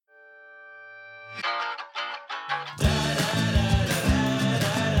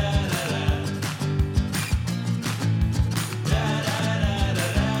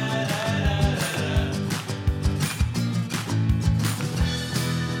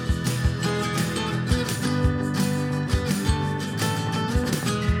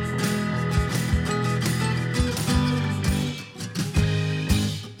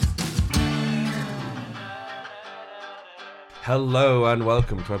Hello and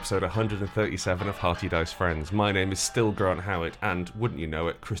welcome to episode 137 of Hearty Dice Friends. My name is still Grant Howitt, and wouldn't you know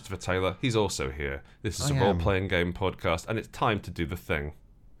it, Christopher Taylor, he's also here. This is a role-playing game podcast, and it's time to do the thing.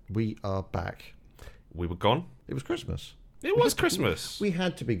 We are back. We were gone? It was Christmas. It was Christmas. We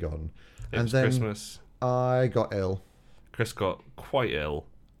had to be gone. It was Christmas. I got ill. Chris got quite ill.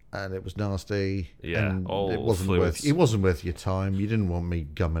 And it was nasty. Yeah, and all it wasn't fluids. It wasn't worth your time. You didn't want me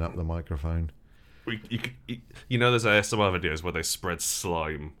gumming up the microphone. You know there's ASMR videos where they spread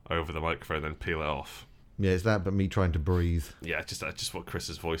slime over the microphone and then peel it off? Yeah, it's that, but me trying to breathe. Yeah, just what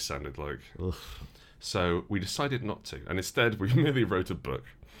Chris's voice sounded like. Ugh. So we decided not to, and instead we merely wrote a book.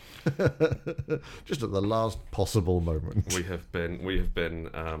 Just at the last possible moment. We've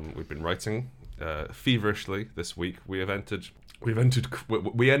been writing feverishly this week. We entered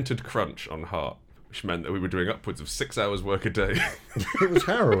crunch on Heart, which meant that we were doing upwards of 6 hours work a day. It was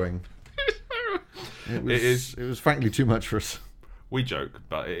harrowing. It was frankly too much for us. We joke,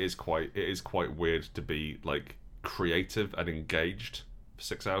 but it is quite weird to be like creative and engaged for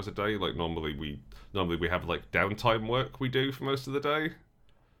 6 hours a day. Like normally we have like downtime work we do for most of the day,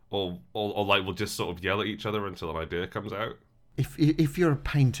 or like we'll just sort of yell at each other until an idea comes out. If you're a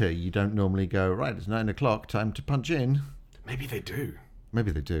painter, you don't normally go, right, it's 9 o'clock, time to punch in. Maybe they do.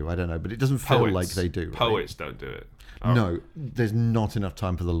 Maybe they do. I don't know, but it doesn't feel like they do. Right? Poets don't do it. No, there's not enough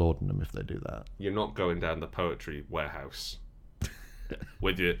time for the laudanum if they do that. You're not going down the poetry warehouse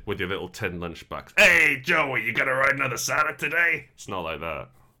with your little tin lunchbox. Hey, Joey, you gonna write another sonnet today? It's not like that.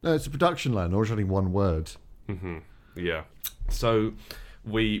 No, it's a production line. Always writing one word. Mm-hmm. Yeah. So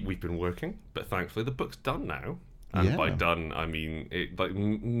we've been working, but thankfully the book's done now. And by done, I mean it. Like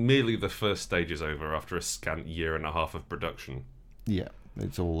merely the first stage is over after a scant year and a half of production. Yeah,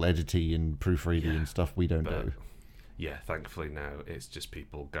 it's all editing and proofreading and stuff we don't do. Yeah, thankfully now it's just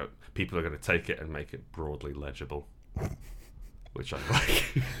people are going to take it and make it broadly legible, which I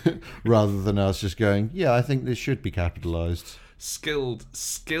like. Rather than us just going, yeah, I think this should be capitalised. Skilled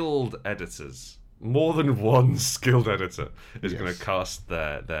editors, more than one skilled editor is going to cast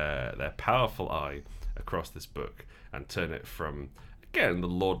their powerful eye across this book and turn it from, again, the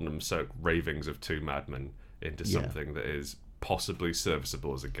laudanum-soaked ravings of two madmen into something that is possibly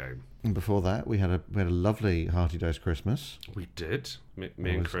serviceable as a game. And before that, we had a lovely Hearty Dice Christmas. We did. Me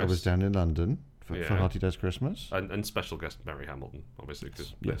and Chris. I was down in London for Hearty Dice Christmas. And special guest Mary Hamilton, obviously,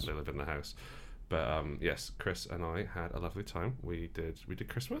 because they live in the house. But yes, Chris and I had a lovely time. We did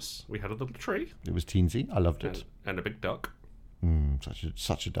Christmas. We had a little tree. It was teensy. I loved it. And a big duck.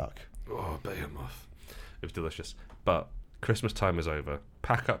 Such a duck. Oh, behemoth. It was delicious. But Christmas time is over.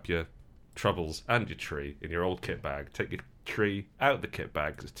 Pack up your troubles and your tree in your old kit bag. Take your tree out of the kit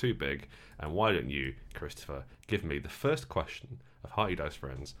bag because it's too big. And why don't you, Christopher, give me the first question of Hearty Dice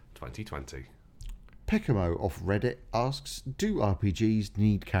Friends 2020? Pekamo off Reddit asks, do RPGs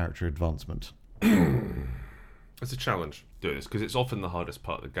need character advancement? It's a challenge doing this because it's often the hardest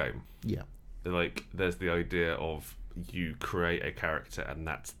part of the game. Yeah. Like, there's the idea of you create a character and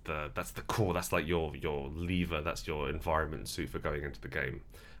that's the core, that's like your lever, that's your environment suit for going into the game.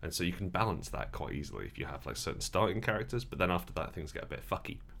 And so you can balance that quite easily if you have like certain starting characters, but then after that things get a bit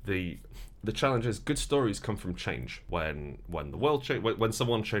fucky. The challenge is good stories come from change. When the world when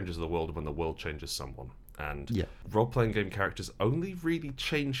someone changes the world, when the world changes someone. And role-playing game characters only really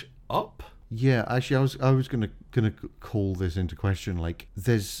change up. Yeah, actually I was gonna call this into question. Like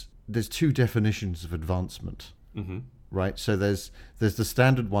there's two definitions of advancement. Mm-hmm. Right, so there's the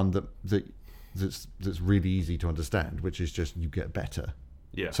standard one that's really easy to understand, which is just you get better.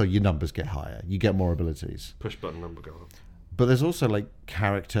 Yeah. So your numbers get higher, you get more abilities. Push button number go up. But there's also like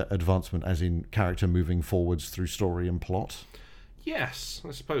character advancement, as in character moving forwards through story and plot. Yes,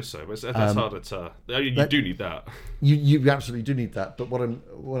 I suppose so. But that's harder to. You do need that. You absolutely do need that. But what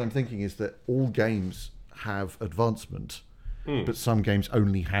I'm thinking is that all games have advancement, but some games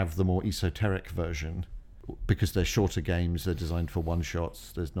only have the more esoteric version. Because they're shorter games, they're designed for one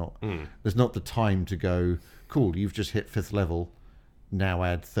shots. There's not the time to go, cool, you've just hit 5th level, now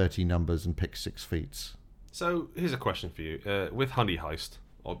add 30 numbers and pick 6 feats. So here's a question for you. With Honey Heist,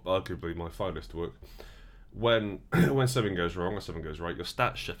 arguably my finest work, when something goes wrong or something goes right, your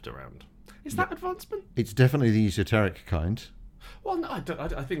stats shift around. Is that advancement? It's definitely the esoteric kind. Well, no,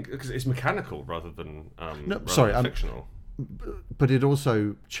 I think because it's mechanical rather than fictional. But it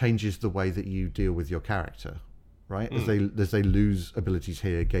also changes the way that you deal with your character, right? As they lose abilities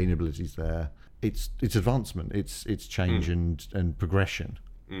here, gain abilities there. It's advancement. It's change and progression.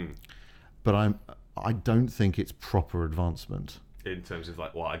 But I don't think it's proper advancement. In terms of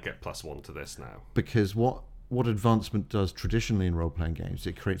like, well, I get +1 to this now. Because what advancement does traditionally in role-playing games,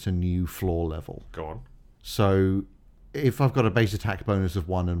 it creates a new floor level. Go on. So if I've got a base attack bonus of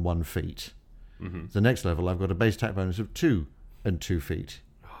 1 and 1 feet, the next level I've got a base attack bonus of 2 and 2 feet.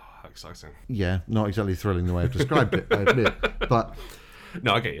 Oh, how exciting. Yeah, not exactly thrilling the way I've described it, I admit. But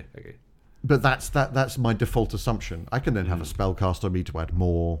no, I get you. But that's my default assumption. I can then have a spellcaster on me to add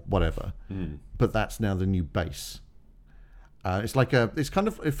more, whatever. But that's now the new base.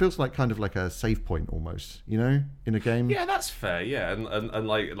 It feels like kind of like a save point almost, in a game. Yeah, that's fair. Yeah, and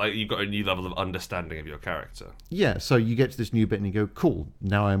like you've got a new level of understanding of your character. Yeah, so you get to this new bit and you go, cool.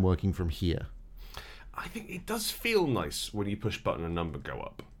 Now I'm working from here. I think it does feel nice when you push button and number go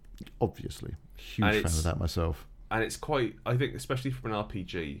up. Obviously, huge fan of that myself. And it's quite, I think, especially from an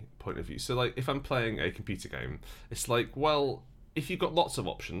RPG point of view. So, like, if I'm playing a computer game, it's like, well, if you've got lots of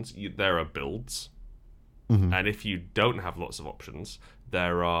options, there are builds. And if you don't have lots of options,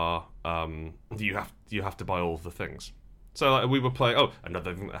 there are you have to buy all the things. So like, we were playing. Oh,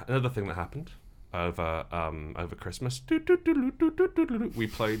 another thing that happened over Christmas. We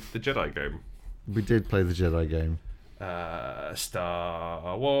played the Jedi game. We did play the Jedi game.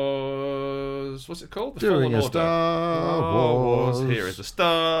 Star Wars. What's it called? Doing a Star Wars. Here is the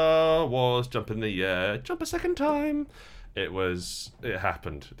Star Wars. Jump in the air. Jump a second time. It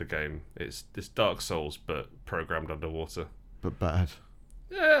happened, the game. It's Dark Souls, but programmed underwater. But bad.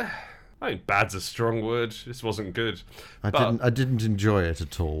 Yeah. I mean, bad's a strong word. This wasn't good. I didn't enjoy it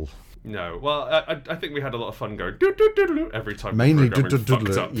at all. No. Well, I think we had a lot of fun going every time. Mainly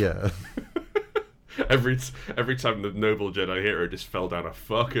fucked up. Yeah. Every time the noble Jedi hero just fell down a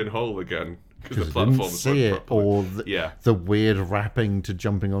fucking hole again. Because the platforms didn't see it, or the weird wrapping to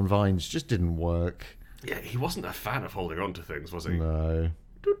jumping on vines just didn't work. Yeah, he wasn't a fan of holding on to things, was he? No.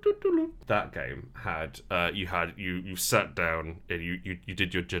 That game had you sat down and you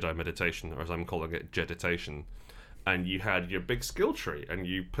did your Jedi meditation, or as I'm calling it, Jeditation, and you had your big skill tree and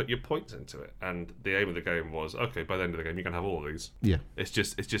you put your points into it. And the aim of the game was, okay, by the end of the game you can have all of these. Yeah. It's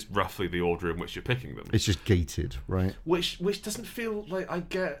just roughly the order in which you're picking them. It's just gated, right? Which doesn't feel like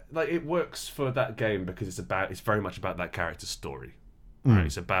it works for that game because it's very much about that character's story. Right?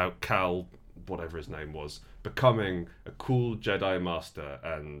 It's about Cal, whatever his name was, becoming a cool Jedi Master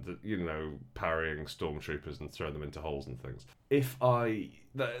and, parrying stormtroopers and throwing them into holes and things.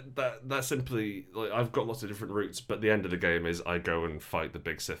 That simply, like, I've got lots of different routes, but the end of the game is I go and fight the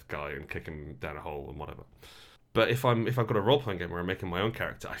big Sith guy and kick him down a hole and whatever. But if I've got a role-playing game where I'm making my own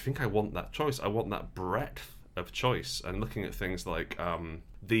character, I think I want that choice. I want that breadth of choice, and looking at things like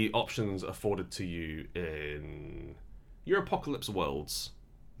the options afforded to you in your Apocalypse Worlds,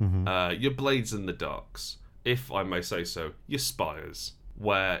 your Blades in the Darks, if I may say so, your Spires,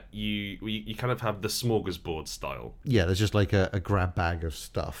 where you kind of have the smorgasbord style. Yeah, there's just like a grab bag of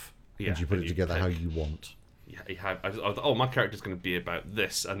stuff, and you put it together how you want. Yeah, my character's going to be about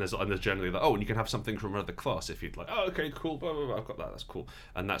this, and there's generally like, and you can have something from another class if you'd like. Oh, okay, cool, blah, blah, blah, I've got that, that's cool.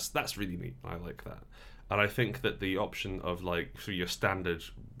 And that's really neat, I like that. And I think that the option of, like, for your standard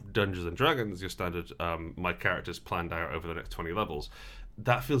Dungeons and Dragons, your standard my character's planned out over the next 20 levels,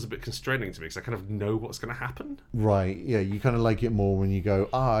 that feels a bit constraining to me because I kind of know what's going to happen. Right, yeah, you kind of like it more when you go,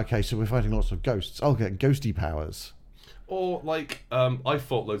 okay, so we're fighting lots of ghosts. I'll get ghosty powers. Or, like, I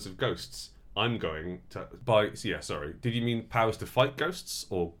fought loads of ghosts. I'm going to buy... Yeah, sorry. Did you mean powers to fight ghosts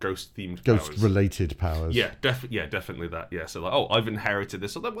or ghost-themed powers? Ghost-related powers. Yeah, definitely that. Yeah, so like, I've inherited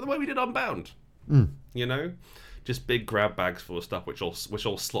this. So the way we did Unbound. Just big grab bags full of stuff which all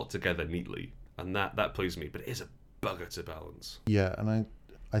slot together neatly. And that pleases me. But it is a bugger to balance. Yeah, and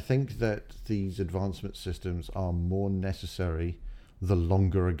I think that these advancement systems are more necessary the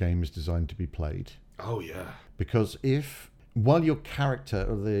longer a game is designed to be played. Oh, yeah. Because while your character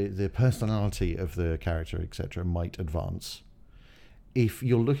or the personality of the character, etc., might advance, if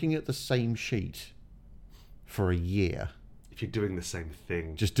you're looking at the same sheet for a year, if you're doing the same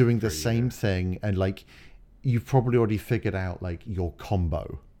thing, just doing the same thing, and like you've probably already figured out like your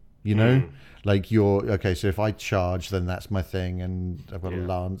combo, like okay, so if I charge, then that's my thing, and I've got a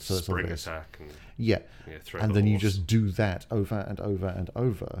lance, so spring attack, and then you just do that over and over and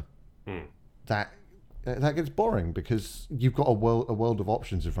over. That gets boring because you've got a world of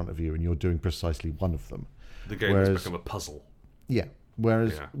options in front of you and you're doing precisely one of them. The game has become a puzzle. Yeah,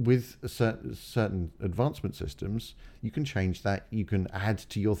 Whereas Yeah. with certain advancement systems, you can change that. You can add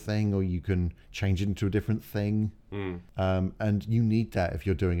to your thing, or you can change it into a different thing. And you need that if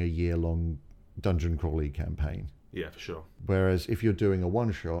you're doing a year-long dungeon crawly campaign. Yeah, for sure. Whereas if you're doing a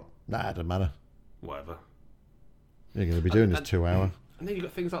one-shot, it doesn't matter. Whatever. You're going to be doing this 2 hour. And then you've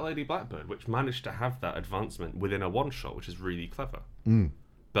got things like Lady Blackbird, which managed to have that advancement within a one-shot, which is really clever.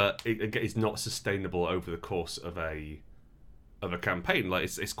 But it's not sustainable over the course of a campaign. Like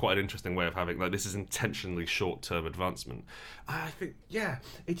it's quite an interesting way of having, like, this is intentionally short-term advancement. I think, yeah,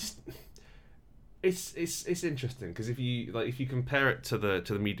 it's interesting because if you compare it to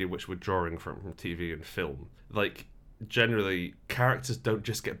the media which we're drawing from TV and film, like, generally characters don't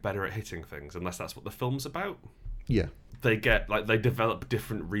just get better at hitting things unless that's what the film's about. Yeah. They develop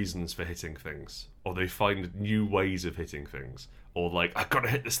different reasons for hitting things, or they find new ways of hitting things, or like, I gotta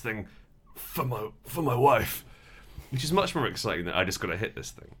hit this thing for my wife, which is much more exciting than I just gotta hit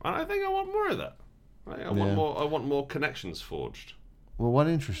this thing. And I think I want more of that. I want more connections forged. Well, one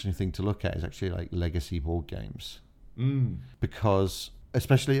interesting thing to look at is actually like legacy board games, because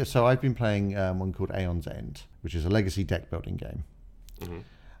especially, so I've been playing one called Aeon's End, which is a legacy deck building game,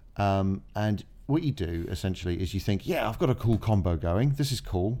 and what you do essentially is you think, yeah, I've got a cool combo going. This is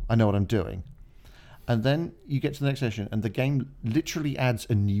cool. I know what I'm doing. And then you get to the next session and the game literally adds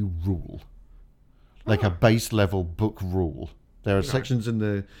a new rule, like a base level book rule. There are sections in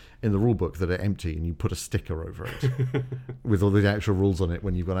the rule book that are empty, and you put a sticker over it with all the actual rules on it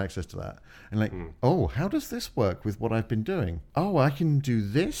when you've got access to that. And like, oh, how does this work with what I've been doing? Oh, I can do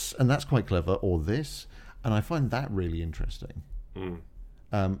this, and that's quite clever, or this. And I find that really interesting.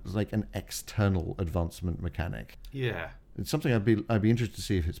 It's like an external advancement mechanic. Yeah. It's something I'd be interested to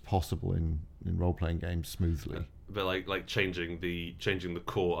see if it's possible in role-playing games smoothly. But like changing the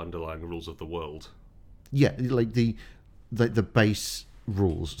core underlying rules of the world. Yeah, like the base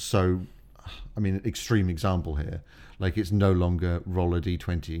rules. So, I mean, extreme example here. Like, it's no longer roll a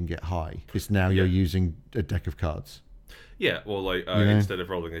d20 and get high. It's now you're using a deck of cards. Yeah, or like instead of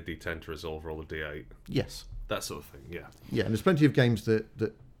rolling a d10 to resolve, roll a d8. Yes. That sort of thing, yeah. Yeah, and there's plenty of games that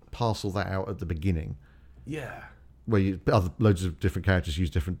parcel that out at the beginning. Yeah. Where loads of different characters use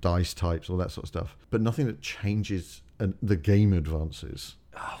different dice types, all that sort of stuff. But nothing that changes the game advances.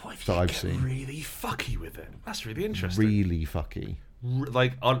 Oh, what if that you I've get seen. Really fucky with it? That's really interesting. Really fucky.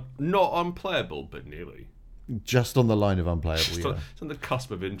 Like, not unplayable, but nearly. Just on the line of unplayable, It's on the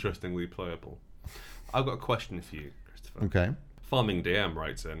cusp of interestingly playable. I've got a question for you, Christopher. Okay. Farming DM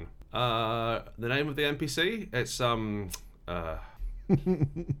writes in, the name of the NPC? It's,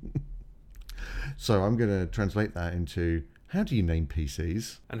 So I'm going to translate that into, how do you name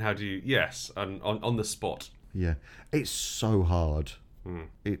PCs? And how do you... Yes, and on the spot. Yeah. It's so hard.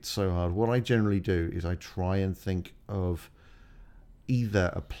 It's so hard. What I generally do is I try and think of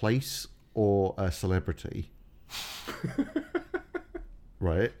either a place or a celebrity.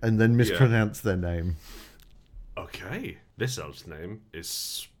 Right? And then mispronounce their name. Okay. This elf's name is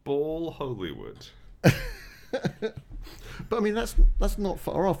Spall Holywood. But I mean, that's not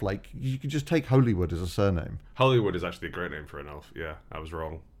far off. Like, you could just take Holywood as a surname. Hollywood is actually a great name for an elf. Yeah, I was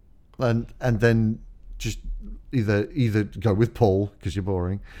wrong. And then just either go with Paul, because you're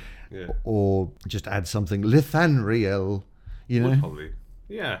boring, or just add something Lithanriel, you know? Wood Holly.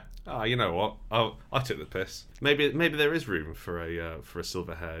 Yeah. You know what? I took the piss. Maybe there is room for a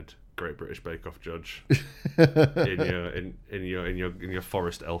silver-haired Great British Bake Off judge in your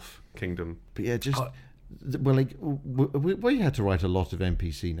forest elf kingdom. But yeah, just well, like we had to write a lot of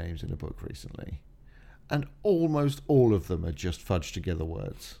NPC names in a book recently, and almost all of them are just fudged together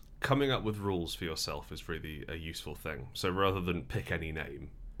words. Coming up with rules for yourself is really a useful thing. So rather than pick any name,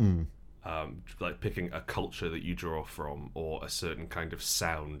 like picking a culture that you draw from or a certain kind of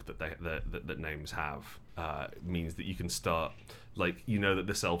sound that names have, means that you can start, like, you know that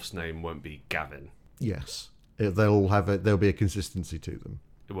this elf's name won't be Gavin. Yes, there'll be a consistency to them.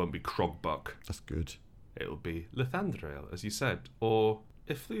 It won't be Krogbuck. That's good. It'll be Lithandriel, as you said, or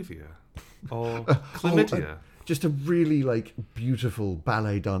Effluvia, or Chlamydia. Just a really, like, beautiful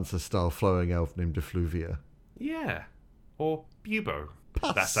ballet dancer style flowing elf named Effluvia. Yeah, or Bubo.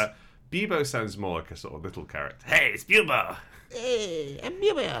 Puss. Bubo sounds more like a sort of little character. Hey, it's Bubo. Hey, I'm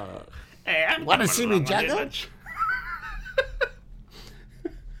Bubo. Hey, I'm Wanna see me juggle?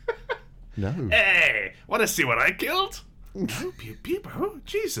 No. Hey, wanna see what I killed? No, Bubo?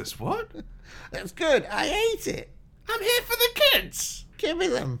 Jesus, what? That's good. I ate it. I'm here for the kids. Give me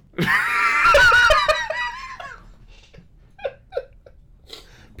them.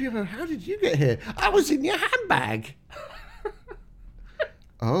 Bubo, how did you get here? I was in your handbag.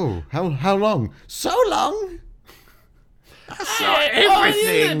 Oh, how long? So long. I saw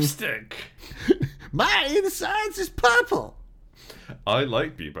everything. Lipstick. My insides is purple. I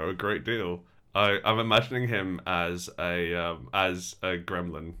like Bebo a great deal. I'm imagining him as a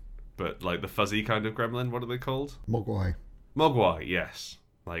gremlin, but like the fuzzy kind of gremlin. What are they called? Mogwai. Mogwai, yes.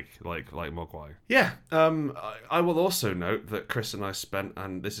 Like Mogwai. Yeah. I will also note that Chris and I spent,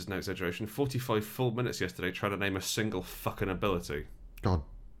 and this is no exaggeration, 45 full minutes yesterday trying to name a single fucking ability. God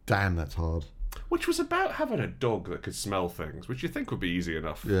damn, that's hard. Which was about having a dog that could smell things, which you think would be easy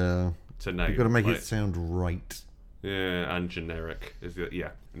enough Yeah. to name. You've got to make like, it sound right. Yeah, and generic.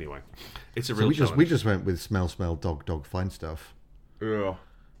 Yeah, anyway. It's a So real we challenge. just went with smell, dog, find stuff. Yeah.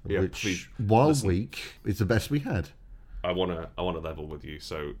 Yeah, which, please, while listen. weak, is the best we had. I wanna level with you.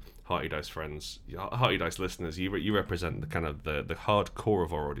 So, Hearty Dice friends, Hearty Dice listeners, you represent the kind of the hardcore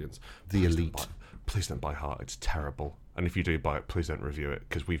of our audience. The elite. Please don't buy Heart. It's terrible. And if you do buy it, please don't review it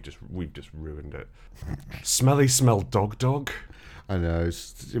because we've just ruined it. Smelly smell dog. I know.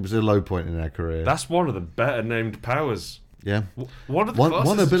 It was a low point in our career. That's one of the better named powers. Yeah. One of the One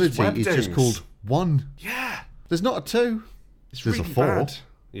classes ability is just webdings. called one. Yeah. There's not a two. It's There's really a four. bad.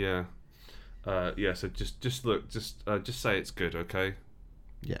 Yeah. Yeah. So just look. Just say it's good, okay?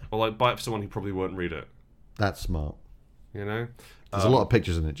 Yeah. Or like buy it for someone who probably won't read it. That's smart. You know. There's a lot of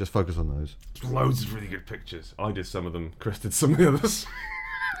pictures in it. Just focus on those. Loads of really good pictures. I did some of them. Chris did some of the others.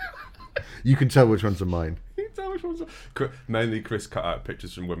 You can tell which ones are mine. You can tell which ones are... Mainly Chris cut out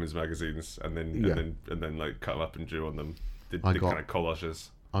pictures from women's magazines and then like cut them up and drew on them. Did kind of collages.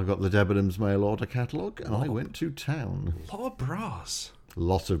 I got the Debenhams mail order catalogue and I went to town. A lot of bras.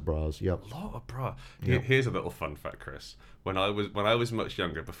 Lots of bras. Yep. A lot of bra. Yep. Here's a little fun fact, Chris. When I was much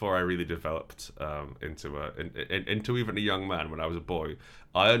younger, before I really developed into even a young man, when I was a boy,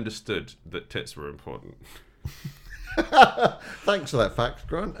 I understood that tits were important. Thanks for that fact,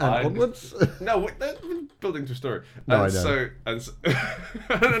 Grant. And onwards. No, we're building to a story. No, and I know.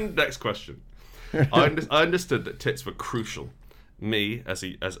 And next question. I understood that tits were crucial. Me as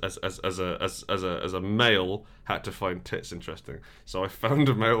a male had to find tits interesting, so I found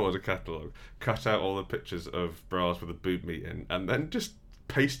a mail order catalogue, cut out all the pictures of bras with a boob meat in, and then just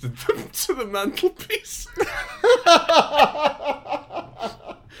pasted them to the mantelpiece in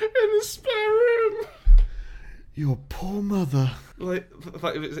the spare room. Your poor mother. Like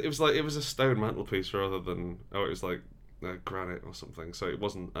it was a stone mantelpiece rather than it was like granite or something. So it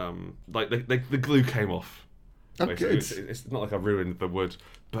wasn't like the glue came off. Okay. It's not like I ruined the wood,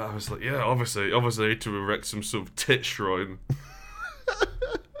 but I was like, yeah, obviously I need to erect some sort of tit shrine.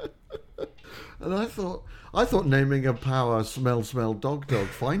 And I thought naming a power smell dog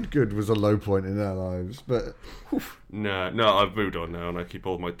find good was a low point in our lives, but No, I've moved on now, and I keep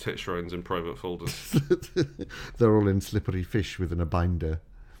all my tit shrines in private folders. they're all in slippery fish within a binder.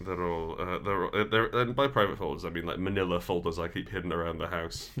 They're all and by private folders I mean like manila folders I keep hidden around the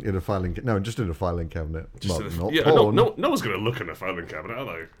house. In a filing just in a filing cabinet. Not yeah, porn. no one's going to look in a filing cabinet, are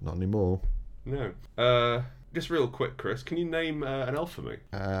they? Not anymore. No. Just real quick, Chris, can you name an elf for me?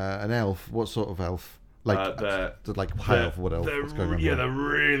 An elf? What sort of elf? Like high elf? What elf? What's going on yeah, here? they're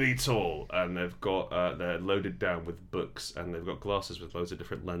really tall, and they've got they're loaded down with books, and they've got glasses with loads of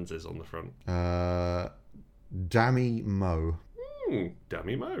different lenses on the front. Dammy Mo.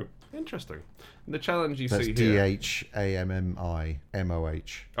 Dammy Mo. Interesting. And the challenge you That's see here... DHAMMIMOH.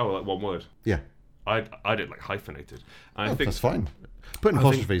 Oh, like one word. Yeah. I did like hyphenated. And I think that's fine. Putting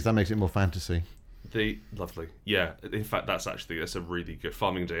apostrophes, that makes it more fantasy. Lovely. Yeah, in fact, that's a really good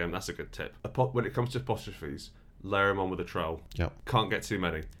farming DM. That's a good tip. When it comes to apostrophes, layer them on with a trowel. Yep. Can't get too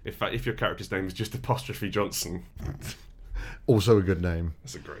many. In fact, if your character's name is just apostrophe Johnson, Also a good name.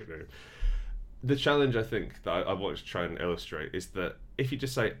 that's a great name. The challenge I think that I want to try and illustrate is that if you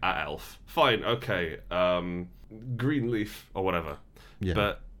just say a elf, fine, okay, green leaf or whatever. Yeah.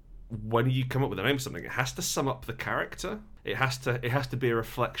 But when you come up with a name for something, it has to sum up the character. It has to be a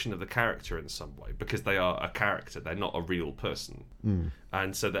reflection of the character in some way because they are a character. They're not a real person.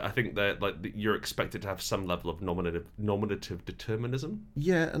 And so that I think that you're expected to have some level of nominative determinism.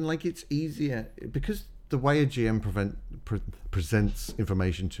 Yeah, and like it's easier because the way a GM presents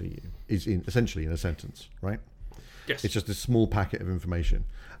information to you is essentially in a sentence, right? Yes. It's just a small packet of information,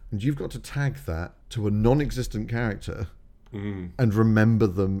 and you've got to tag that to a non-existent character. And remember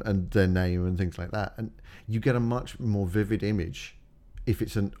them and their name and things like that, and you get a much more vivid image if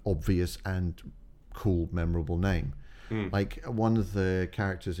it's an obvious and cool, memorable name. Like one of the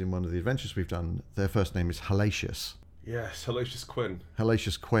characters in one of the adventures we've done, their first name is Hellacious. Yes, Hellacious Quinn.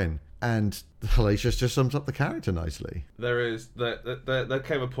 Hellacious Quinn, and Hellacious just sums up the character nicely. There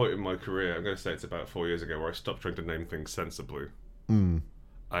came a point in my career, I'm going to say it's about 4 years ago, where I stopped trying to name things sensibly.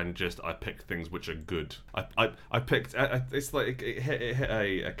 and I picked things which are good. I picked it's like it hit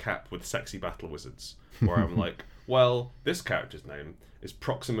a cap with Sexy Battle Wizards, where I'm like, well, this character's name is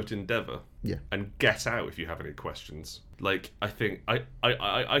Proximate Endeavour. Yeah. And get out if you have any questions. Like, I think I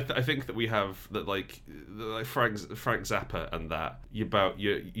think that we have that like Frank Zappa and that your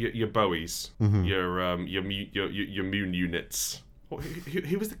Bowies, your Moon units.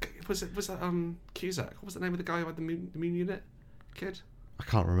 Who was that Cusack? What was the name of the guy who had the Moon unit kid? I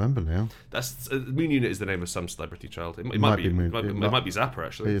can't remember now. That's Moon Unit is the name of some celebrity child. It Might might be Moon. it might be Zappa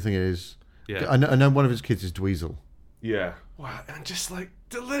actually. I think it is. Yeah. I know one of his kids is Dweezil. Yeah. Wow, and just like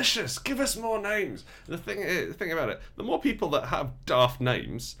delicious. Give us more names. And the thing about it, the more people that have daft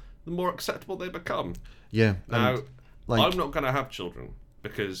names, the more acceptable they become. Yeah. Now, like, I'm not going to have children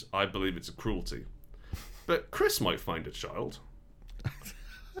because I believe it's a cruelty. But Chris might find a child.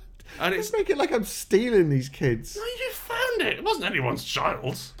 And it's make it like I'm stealing these kids. no, you found it. It wasn't anyone's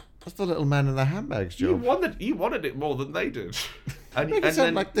child. That's the little man in the handbags job. You wanted it more than they did. And, Make and it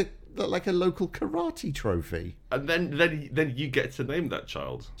sound then like a local karate trophy. and then you get to name that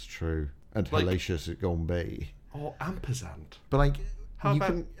child. It's true. And Like- hellacious it gon' be. Or ampersand. But like, How you about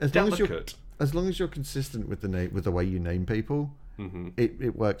can delicate? as long as you're consistent with the way you name people,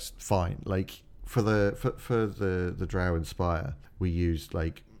 it works fine. Like for the Drow Inspire, we used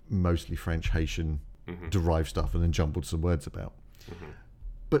like mostly French Haitian derived stuff and then jumbled some words about.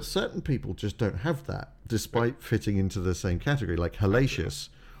 But certain people just don't have that, despite fitting into the same category, like hellacious,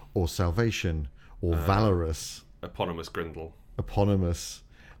 or salvation, or valorous, Eponymous Grindle. eponymous.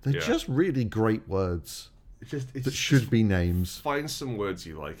 They're Yeah. just really great words It's that should be names. find some words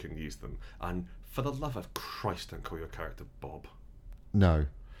you like and use them. And for the love of Christ, don't call your character Bob. No,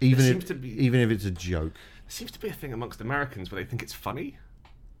 even seems if to be- even if it's a joke. There seems to be a thing amongst Americans where they think it's funny.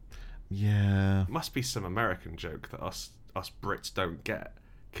 Yeah, Must be some American joke that us Brits don't get.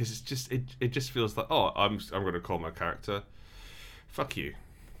 Because it's just it just feels like, oh, I'm going to call my character fuck you.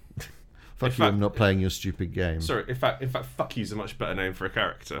 fuck In you. fact- I'm not playing your stupid game. Sorry, in fact, fuck you's a much better name for a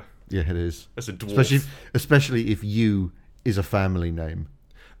character. Yeah, it is. As a dwarf. Especially if you is a family name.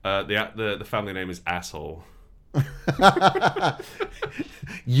 The family name is Asshole.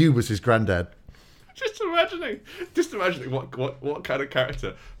 You was his granddad. Just imagining what kind of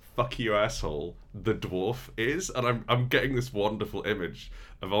character fuck you asshole the dwarf is, and I'm getting this wonderful image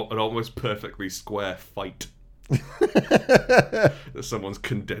of an almost perfectly square fight that someone's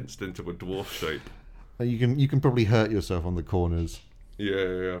condensed into a dwarf shape. You can probably hurt yourself on the corners.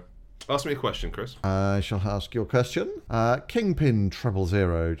 Yeah. Ask me a question, Chris. I shall ask your question. Kingpin Treble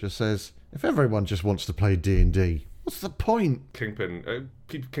Zero just says, if everyone just wants to play D&D, what's the point?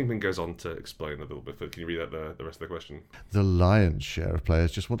 Kingpin goes on to explain a little bit. Can you read out the rest of the question? The lion's share of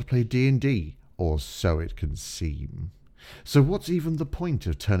players just want to play D&D, or so it can seem. So what's even the point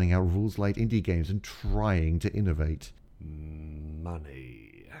of turning out rules-light indie games and trying to innovate?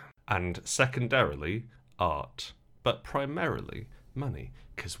 Money. And secondarily, art. But primarily, money.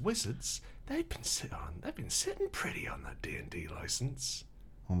 Because Wizards, they've been sitting pretty on that D&D license.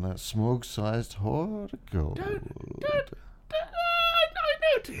 On that smog-sized hoard of gold. I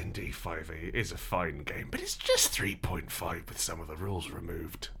know D&D 5e is a fine game, but it's just 3.5 with some of the rules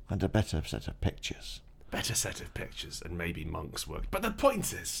removed. And a better set of pictures. Better set of pictures, and maybe monks worked. But the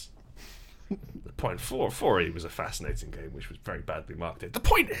point is... The point 4e was a fascinating game, which was very badly marketed. The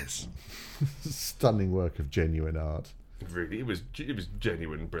point is... Stunning work of genuine art. Really, it was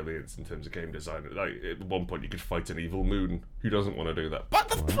genuine brilliance in terms of game design. Like, at one point you could fight an evil moon. Who doesn't want to do that? But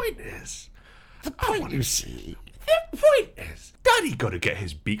the point is... The point, you see... The point is... Daddy got to get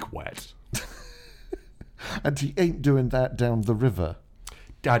his beak wet. And he ain't doing that down the river.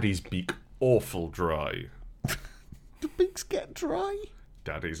 Daddy's beak awful dry. Do beaks get dry?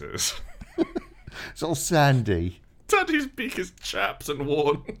 Daddy's is. It's all sandy. Daddy's beak is chapped and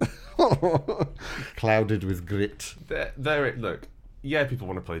worn. Clouded with grit. Look, yeah, people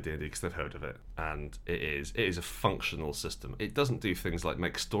want to play D&D because they've heard of it, and it is a functional system. It doesn't do things like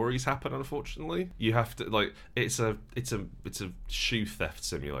make stories happen. Unfortunately, you have to like it's a shoe theft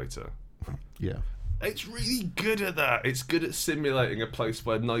simulator. Yeah. It's really good at that. It's good at simulating a place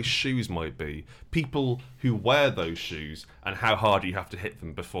where nice shoes might be, people who wear those shoes, and how hard you have to hit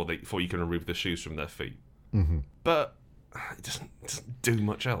them before you can remove the shoes from their feet. Mm-hmm. But it doesn't do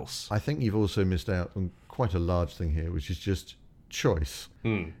much else. I think you've also missed out on quite a large thing here, which is just choice.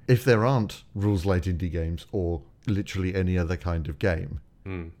 If there aren't rules-light indie games or literally any other kind of game,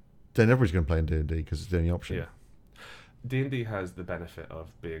 then everybody's going to play in D&D because it's the only option. Yeah. D&D has the benefit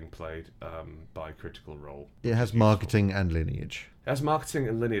of being played by Critical Role. It has marketing and lineage. It has marketing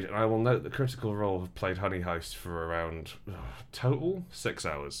and lineage, and I will note that Critical Role have played Honey Heist for around total 6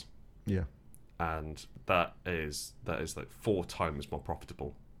 hours, Yeah. and that is like 4 times more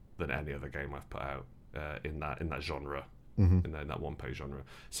profitable than any other game I've put out in that genre. In that one-page genre,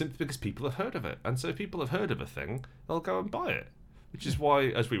 simply because people have heard of it, and so if people have heard of a thing, they'll go and buy it. Which is why,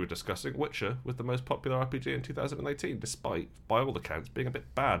 as we were discussing, Witcher was the most popular RPG in 2018, despite, by all accounts, being a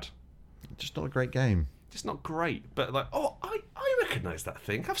bit bad. Just not a great game. Just not great, but like, oh, I recognise that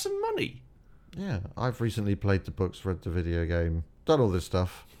thing. Have some money. Yeah, I've recently played the books, read the video game, done all this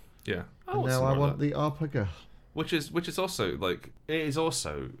stuff. Yeah. And now I want the RPG. Which is also like, it is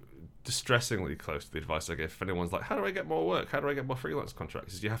also distressingly close to the advice I give if anyone's like, how do I get more work? How do I get more freelance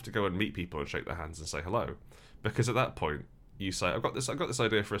contracts? Is you have to go and meet people and shake their hands and say hello, because at that point you say, I've got this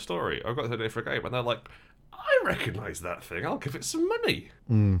idea for a story, I've got this idea for a game, and they're like, I recognise that thing, I'll give it some money.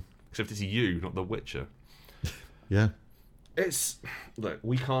 Except it's you, not The Witcher. Yeah. Look,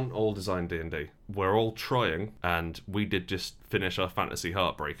 we can't all design D&D. We're all trying, and we did just finish our Fantasy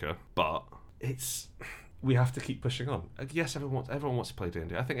Heartbreaker, but we have to keep pushing on. Yes, everyone wants to play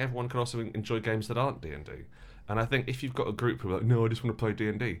D&D. I think everyone can also enjoy games that aren't D&D. And I think if you've got a group who are like, no, I just want to play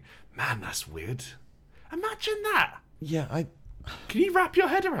D&D, man, that's weird. Imagine that. Yeah, Can you wrap your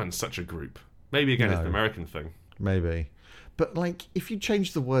head around such a group? Maybe again, it's an American thing. Maybe. But, like, if you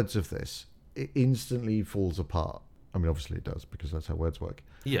change the words of this, it instantly falls apart. I mean, obviously it does, because that's how words work.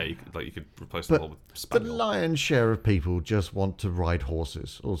 Yeah, you could replace them all with Spaniel. The lion's share of people just want to ride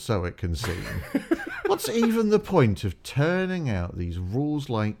horses, or so it can seem. What's even the point of turning out these rules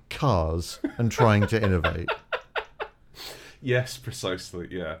like cars and trying to innovate? Yes, precisely,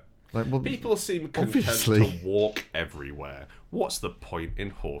 yeah. Like, well, people seem content obviously to walk everywhere. What's the point in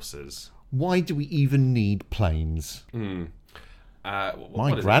horses? Why do we even need planes?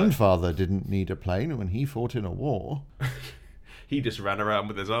 My grandfather didn't need a plane when he fought in a war. He just ran around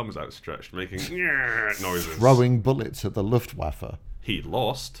with his arms outstretched, making noises. Throwing bullets at the Luftwaffe. He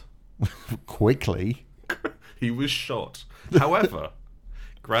lost. Quickly. He was shot. However,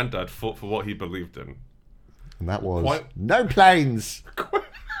 Grandad fought for what he believed in. And that was no planes!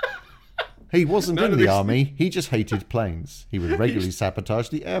 He wasn't in the army, he just hated planes. He would regularly sabotage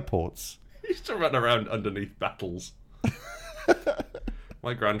the airports. He used to run around underneath battles.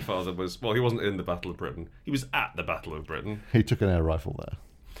 My grandfather he wasn't in the Battle of Britain. He was at the Battle of Britain. He took an air rifle there.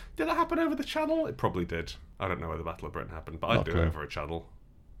 Did that happen over the Channel? It probably did. I don't know where the Battle of Britain happened, but I'd do it over a Channel.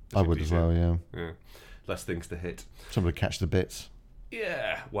 I would as well, yeah. Yeah. Less things to hit. Somebody catch the bits.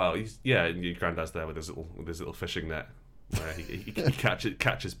 Yeah. Well, your granddad's there with his little fishing net. Where he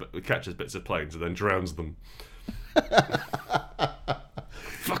catches bits of planes and then drowns them.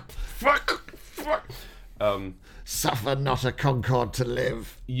 Fuck. Suffer not a Concorde to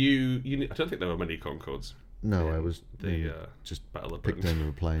live. I don't think there were many Concords. No, I was just Battle of picked Britain. into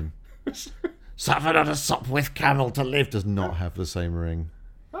a plane. Suffer not a Sopwith camel to live does not have the same ring.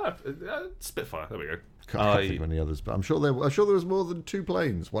 Spitfire. There we go. Can't think of any others, but I'm sure there was more than 2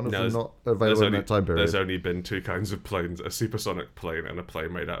 planes. One of them not available in that time period. There's only been 2 kinds of planes: a supersonic plane and a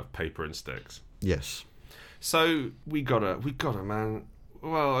plane made out of paper and sticks. Yes. So we gotta, man.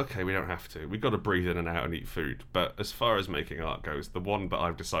 Well, okay, we don't have to. We gotta breathe in and out and eat food. But as far as making art goes, the one that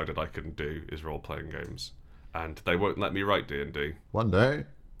I've decided I can do is role-playing games, and they won't let me write D&D. One day.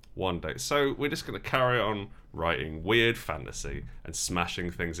 So we're just going to carry on writing weird fantasy and smashing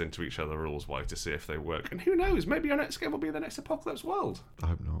things into each other rules-wise to see if they work. And who knows, maybe our next game will be the next Apocalypse World. I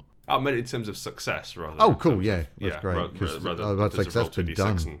hope not. I meant in terms of success, rather. Oh, cool, yeah. That's great. That's been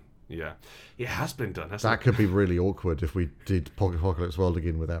done. Yeah. It has been done, hasn't it? That could be really awkward if we did Apocalypse World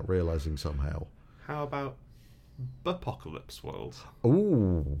again without realising somehow. How about Apocalypse World?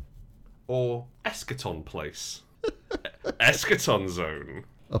 Ooh. Or Eschaton Place. Eschaton Zone.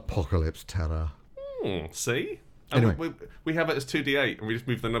 Apocalypse Terror. See? Anyway. We have it as 2d8 and we just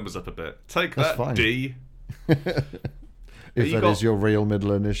move the numbers up a bit. Take That's that, fine. D. If that is your real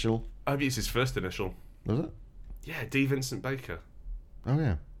middle initial. I've used his first initial. Was it? Yeah, D. Vincent Baker. Oh,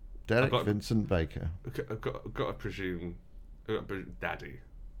 yeah. Derek Vincent Baker. I've got to presume... Daddy.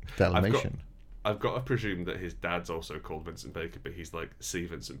 Dalmatian. I've got to presume that his dad's also called Vincent Baker, but he's like C.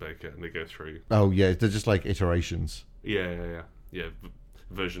 Vincent Baker, and they go through... Oh, yeah, they're just like iterations. Yeah,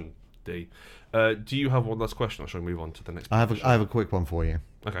 version D. Do you have one last question, or shall we move on to the next question? I have a quick one for you.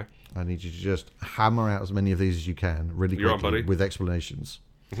 Okay. I need you to just hammer out as many of these as you can, really quickly, with explanations.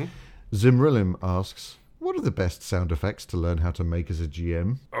 Mm-hmm. Zimrillim asks, what are the best sound effects to learn how to make as a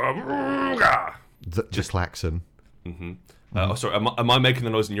GM? The klaxon. Mm-hmm. Sorry, am I making the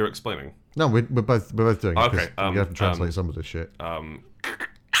noise and you're explaining? No, we're both doing it. Okay, You have to translate some of this shit.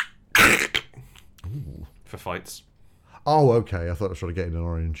 For fights. Oh, okay. I thought I was trying to get in an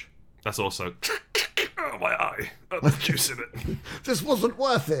orange. That's also... Oh, my eye. Oh, there's juice in it. This wasn't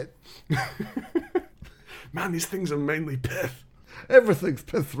worth it. Man, these things are mainly pith. Everything's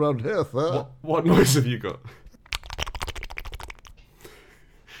pith round here, sir. What noise have you got?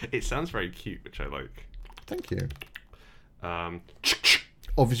 It sounds very cute, which I like. Thank you. Um,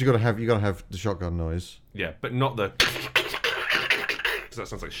 Obviously, you gotta have the shotgun noise. yeah, but not the... Because that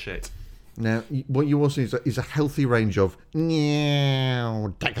sounds like shit. Now, what you also need is a healthy range of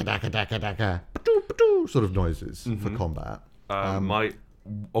meow, daka daka daka daka, ba-doo, ba-doo, sort of noises for combat.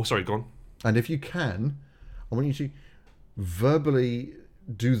 Oh, sorry, go on. And if you can, I want you to verbally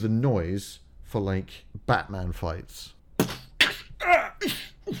do the noise for like Batman fights.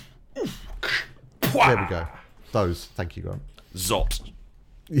 There we go. Those. Thank you, Grant. Zot.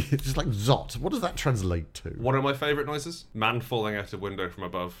 Just like Zot. What does that translate to? One of my favourite noises? Man falling out a window from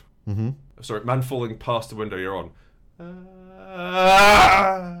above. Mm-hmm. Sorry, man falling past the window you're on.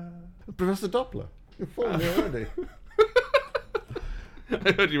 Professor Doppler. You're falling already.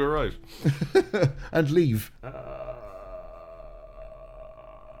 I heard you arrive. And leave.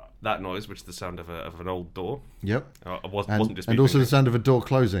 That noise, which is the sound of an old door. Yep. Wasn't just and also the sound of a door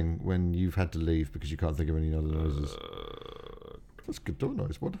closing when you've had to leave because you can't think of any other noises. That's a good door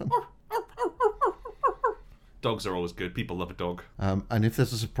noise. Well done. Dogs are always good. People love a dog. And if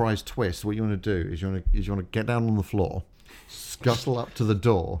there's a surprise twist, what you want to do is you want to get down on the floor, scuttle up to the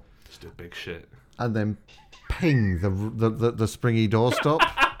door, Just do a big shit. and then ping the springy doorstop.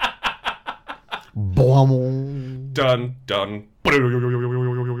 Boom. Done.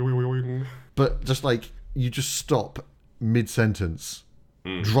 But just like you just stop mid-sentence,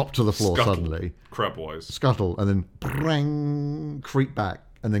 drop to the floor Scuttle. suddenly, Crabwise. scuttle, and then brang, creep back,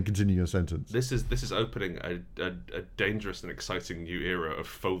 and then continue your sentence. This is opening a dangerous and exciting new era of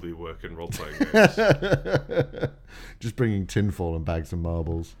Foley work in role-playing games. Just bringing tinfoil and bags of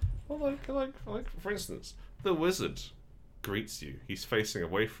marbles. Well, like, for instance, the wizard greets you. He's facing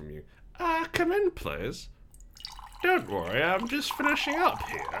away from you. Come in, players. Don't worry, I'm just finishing up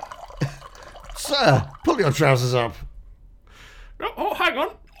here. Sir, pull your trousers up. Oh, hang on.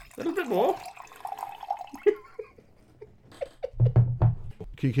 A little bit more.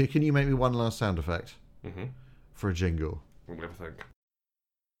 Can you make me one last sound effect? Mm-hmm. For a jingle? Let me have a think.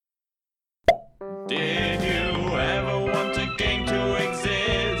 Did you ever want a game to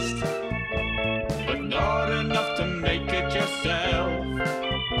exist, but not enough to make it yourself?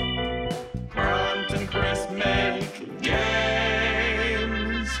 Grant and Chris make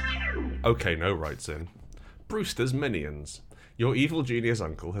games. Okay, no writes in. Brewster's Minions. Your evil genius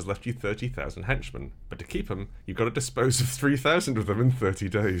uncle has left you 30,000 henchmen, but to keep them, you've got to dispose of 3,000 of them in 30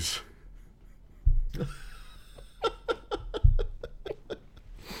 days.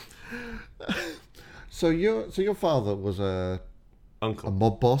 So your father was a Uncle.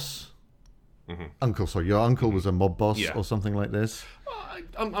 mob boss? Mm-hmm. Uncle, sorry, your uncle was a mob boss Yeah. or something like this?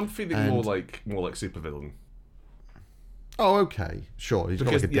 I'm feeling And- more like supervillain. Oh, okay, sure. He's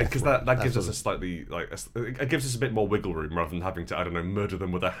got like a death Because row, that gives sort us a of- slightly it gives us a bit more wiggle room rather than having to, I don't know, murder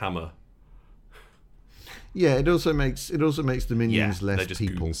them with a hammer. Yeah, it also makes the minions less they're just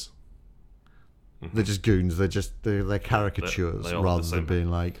people. goons. They're just goons. They're caricatures they all have rather the than same-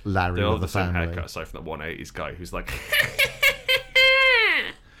 being like Larry They all or have the the same family. haircut, aside from that 180s guy who's like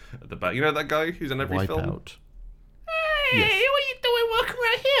at the back. You know that guy who's in every film? Wipeout. Hey, Yes. what are you doing walking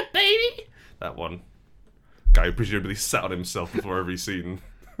around here, baby? That one. Guy who presumably sat on himself before every scene.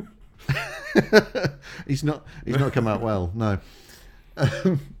 He's not come out well. No.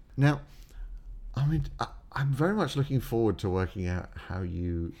 Now, I mean, I'm very much looking forward to working out how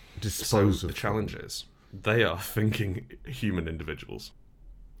you dispose So of the challenge is they are thinking human individuals.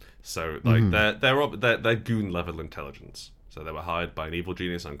 So like they're goon level intelligence. So they were hired by an evil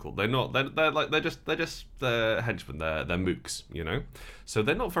genius uncle. They're just henchmen. They're mooks, you know. So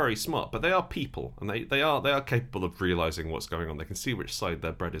they're not very smart, but they are people, and they are capable of realizing what's going on. They can see which side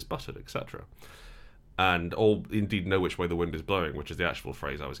their bread is buttered, etc. And all indeed know which way the wind is blowing, which is the actual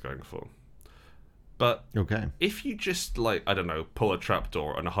phrase I was going for. But Okay. if you just like, I don't know, pull a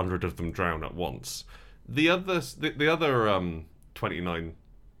trapdoor and 100 of them drown at once, the other 29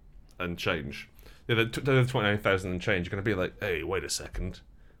 and change, the other 29,000 and change are going to be like, hey, wait a second,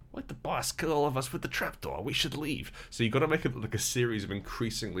 why'd the boss kill all of us with the trapdoor? We should leave. So you've got to make it like a series of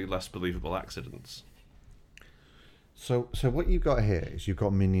increasingly less believable accidents. So what you've got here is you've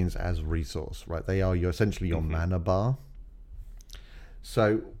got minions as resource, right? They are essentially your mana bar.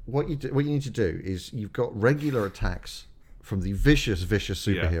 So what you need to do is you've got regular attacks from the vicious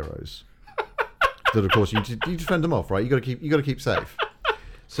superheroes. That of course you defend them off, right? You got to keep safe.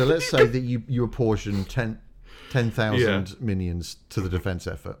 So let's say that you apportion 10,000 minions to the defense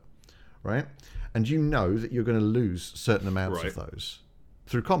effort, right? And you know that you're going to lose certain amounts of those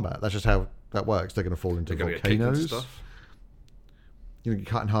through combat. That's just how that works. They're going to fall into volcanoes. Stuff. You get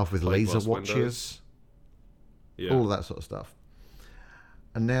cut in half with laser watches. Yeah. All of that sort of stuff.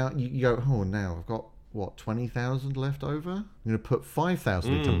 And now you go, oh, now I've got, 20,000 left over? I'm going to put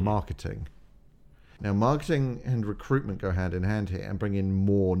 5,000 into marketing. Now, marketing and recruitment go hand in hand here and bring in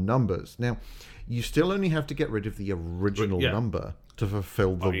more numbers. Now, you still only have to get rid of the original number to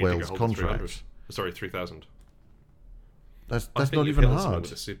fulfill the Wales contract. 3,000. That's not even hard.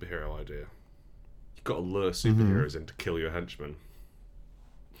 With a superhero idea. You've got to lure superheroes in to kill your henchmen.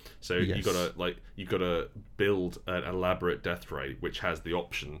 So you gotta build an elaborate death ray, which has the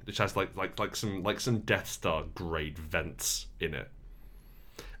option, which has like some Death Star grade vents in it,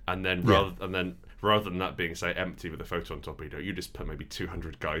 and then rather than that being say empty with a photon torpedo, you just put maybe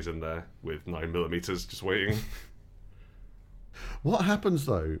 200 guys in there with 9mm just waiting. What happens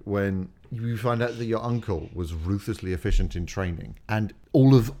though when you find out that your uncle was ruthlessly efficient in training, and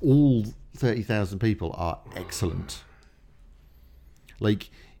all 30,000 people are excellent?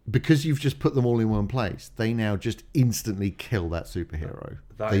 Like, because you've just put them all in one place, they now just instantly kill that superhero.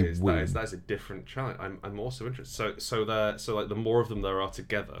 That is a different challenge. I'm also interested. So like the more of them there are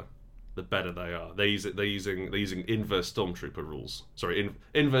together, the better they are. They're using inverse stormtrooper rules. Sorry,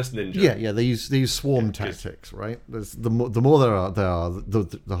 inverse ninja. Yeah. They use swarm tactics, right? The more there are,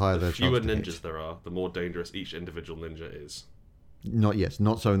 the higher their chance. The fewer ninjas there are, the more dangerous each individual ninja is.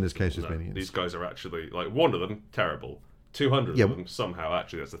 Not so in this case with minions. These guys are actually like one of them terrible. 200 of them, somehow,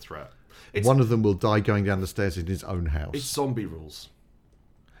 actually, that's a threat. One of them will die going down the stairs in his own house. It's zombie rules.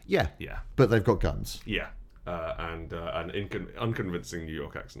 Yeah. But they've got guns. Yeah. And unconvincing New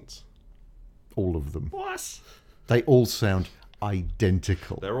York accents. All of them. What? They all sound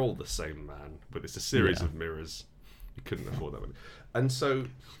identical. They're all the same man, but it's a series of mirrors. You couldn't afford that one. And so,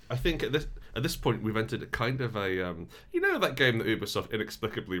 I think at this point, we've entered a kind of a... that game that Ubisoft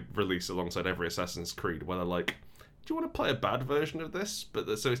inexplicably release alongside every Assassin's Creed, where they're like... Do you want to play a bad version of this?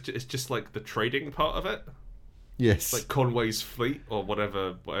 But so it's just like the trading part of it. Yes. Like Conway's Fleet or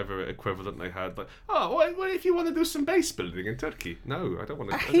whatever equivalent they had. Like, what if you want to do some base building in Turkey? No, I don't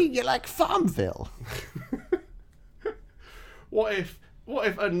want to. I hear you like Farmville. What if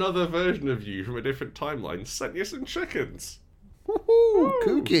another version of you from a different timeline sent you some chickens? Woohoo!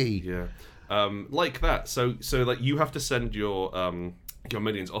 Kooky. Yeah. Like that. So like you have to send your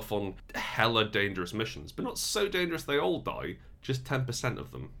minions off on hella dangerous missions, but not so dangerous they all die, just 10%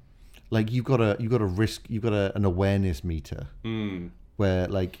 of them. Like you've got an awareness meter where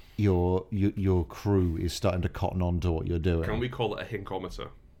like your crew is starting to cotton on to what you're doing. Can we call it a hinkometer?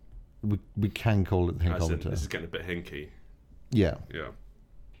 We can call it the hinkometer. As in, this is getting a bit hinky. Yeah.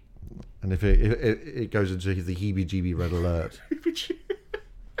 And if it goes into the heebie-jeebie red alert.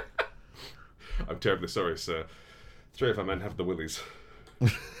 I'm terribly sorry, sir. 3 of our men have the willies.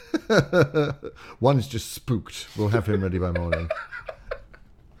 One's just spooked. We'll have him ready by morning.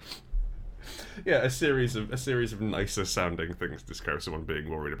 Yeah, a series of nicer sounding things describe someone being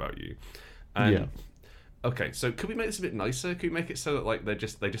worried about you. And, okay, so could we make this a bit nicer? Could we make it so that like they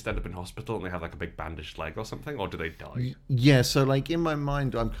just end up in hospital and they have like a big bandaged leg or something, or do they die? Yeah, so like in my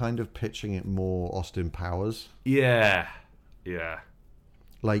mind, I'm kind of pitching it more Austin Powers. Yeah.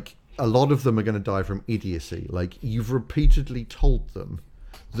 Like a lot of them are going to die from idiocy. Like you've repeatedly told them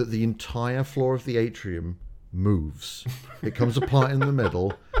that the entire floor of the atrium moves. It comes apart in the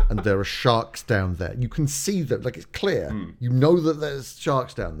middle, and there are sharks down there. You can see them, like it's clear. You know that there's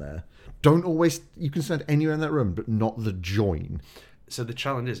sharks down there. You can stand anywhere in that room, but not the join. So the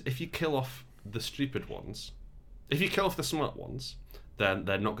challenge is, if you kill off the stupid ones, if you kill off the smart ones, then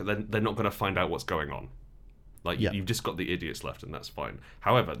they're not going to find out what's going on. Like you've just got the idiots left, and that's fine.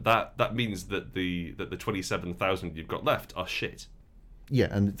 However, that means that the 27,000 you've got left are shit. Yeah,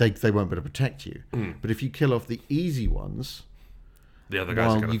 and they won't be able to protect you. But if you kill off the easy ones, the other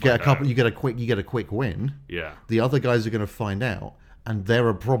guys are going to find out. You get a quick win. Yeah. The other guys are going to find out, and they're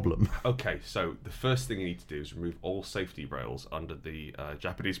a problem. Okay, so the first thing you need to do is remove all safety rails under the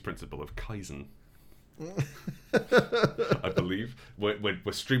Japanese principle of Kaizen. I believe we're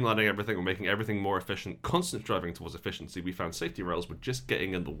streamlining everything. We're making everything more efficient. Constant driving towards efficiency. We found safety rails were just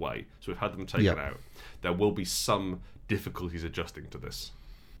getting in the way, so we've had them taken out. There will be some difficulties adjusting to this.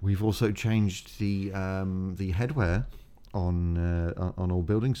 We've also changed the headwear on all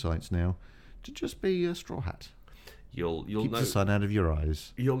building sites now to just be a straw hat. You'll Keep the note sun out of your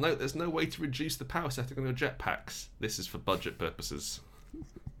eyes. you'll note there's no way to reduce the power setting on your jetpacks. This is for budget purposes.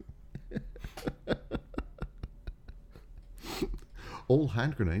 All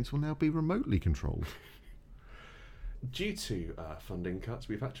hand grenades will now be remotely controlled. Due to funding cuts,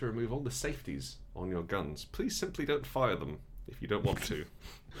 we've had to remove all the safeties on your guns. Please simply don't fire them if you don't want to.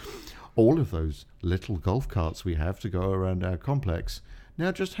 All of those little golf carts we have to go around our complex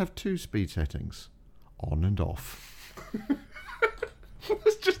now just have 2 speed settings, on and off.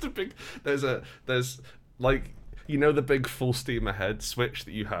 There's just a big. There's like, you know, the big full steam ahead switch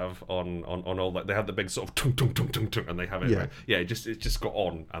that you have on all that. They have the big sort of tung tung tung tung tung, and they have it. Yeah. Right? Yeah. It's just got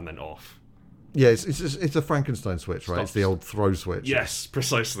on and then off. Yeah, it's a Frankenstein switch, right? Stops. It's the old throw switch. Yes,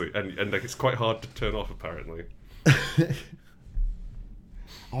 precisely, and like, it's quite hard to turn off apparently.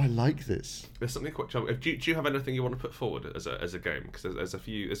 Oh, I like this. There's something quite charming. Do you have anything you want to put forward as a game? Because there's a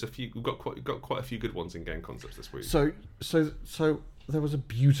few. We've got quite a few good ones in game concepts this week. So there was a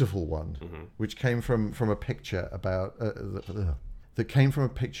beautiful one which came from a picture about that came from a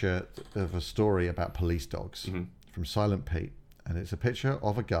picture of a story about police dogs from Silent Pete, and it's a picture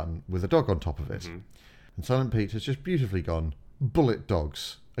of a gun with a dog on top of it. And Silent Pete has just beautifully gone Bullet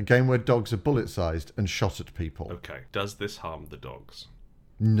Dogs, a game where dogs are bullet-sized and shot at people. Okay, does this harm the dogs?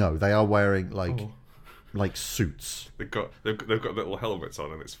 No, they are wearing like suits. They've got little helmets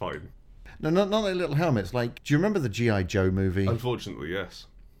on and it's fine. No, not their little helmets. Like, do you remember the G.I. Joe movie? Unfortunately, yes.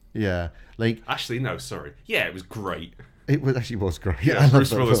 Yeah, like Actually, no, sorry. Yeah, it was great. it was great. I Yeah, love Bruce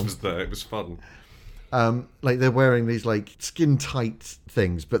that Willis film. was there. It was fun. Like they're wearing these like skin tight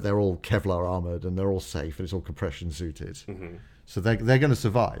things, but they're all Kevlar armored and they're all safe and it's all compression suited. So they're going to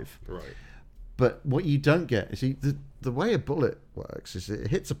survive. Right. But what you don't get is the way a bullet works is it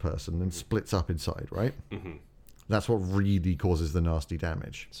hits a person and splits up inside, right? That's what really causes the nasty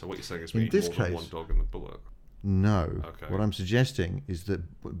damage. So what you're saying is we In need this more than case- one dog in the bullet. No. Okay. What I'm suggesting is that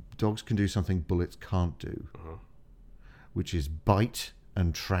dogs can do something bullets can't do, which is bite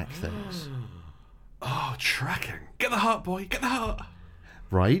and track things. Oh, tracking. Get the heart, boy. Get the heart.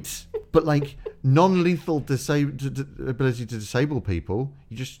 Right? But like non-lethal ability to disable people,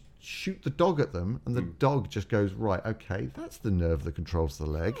 you just shoot the dog at them and the dog just goes, right, okay, that's the nerve that controls the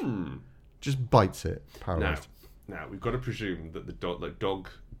leg. Just bites it. Paralyzed. Now we've got to presume that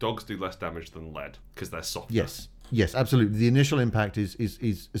dogs do less damage than lead because they're softer. Yes, absolutely. The initial impact is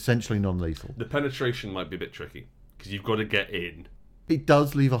essentially non-lethal. The penetration might be a bit tricky because you've got to get in. It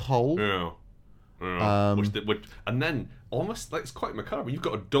does leave a hole. Yeah. And then almost like it's quite macabre. You've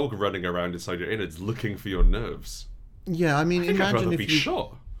got a dog running around inside your innards looking for your nerves. Yeah, I mean, I think I'd imagine rather if be you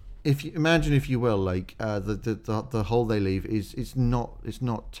shot. if you will, like the hole they leave is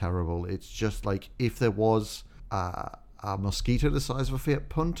not terrible. It's just like if there was a mosquito the size of a Fiat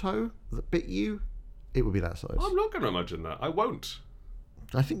Punto that bit you, it would be that size. I'm not going to imagine that. I won't.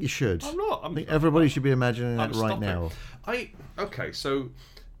 I think you should. I'm not. I think everybody should be imagining I'm that right stopping. now. Okay. So,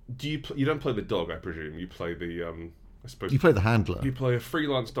 do you you don't play the dog? I presume you play the I suppose You play the handler. you play a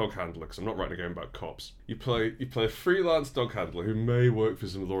freelance dog handler because I'm not writing a game about cops. You play a freelance dog handler who may work for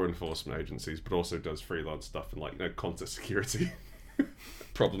some law enforcement agencies, but also does freelance stuff in like content security,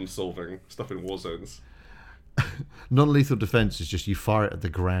 problem solving stuff in war zones. Non-lethal defense is just you fire it at the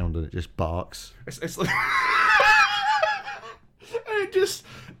ground and it just barks. It's like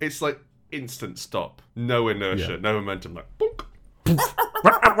it's like instant stop, no inertia, Yeah. no momentum, like bonk.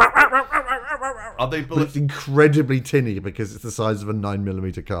 Are they But bullets? it's incredibly tinny because it's the size of a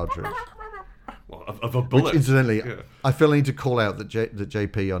 9mm cartridge. Well, of a bullet. Which, incidentally, Yeah. I feel I need to call out that that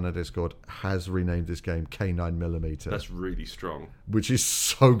JP on our Discord has renamed this game K9mm, That's really strong. which is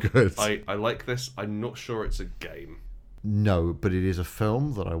so good. I like this. I'm not sure it's a game. No, but it is a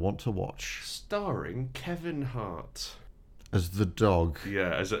film that I want to watch. Starring Kevin Hart. As the dog.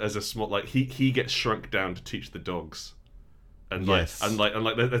 Yeah, as a small like he gets shrunk down to teach the dogs. And like Yes. and like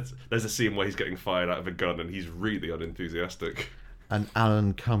there's a scene where he's getting fired out of a gun and he's really unenthusiastic. And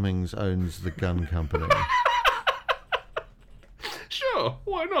Alan Cummings owns the gun company. Sure,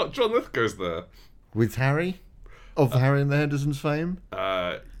 why not? John Lithgow's there. With Harry? Of Harry and the Hendersons fame?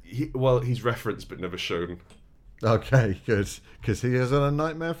 He's referenced but never shown. Okay, good. Because he has a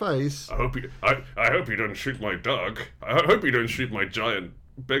nightmare face. I hope you don't shoot my dog. I hope you don't shoot my giant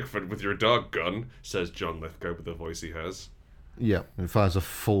Bigfoot with your dog gun, says John Lithgow with the voice he has. Yeah, and fires a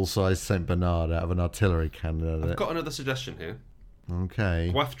full-size St. Bernard out of an artillery cannon at I've it. got another suggestion here.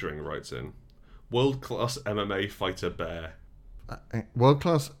 Okay. Gwathering writes in, world-class MMA fighter bear.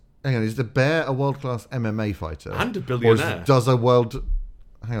 World-class... Hang on, is the bear a world-class MMA fighter? And a Or billionaire. does a world...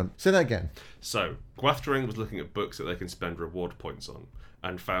 Hang on, say that again. So, Gwathering was looking at books that they can spend reward points on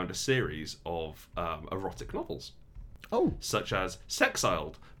and found a series of erotic novels. Oh, such as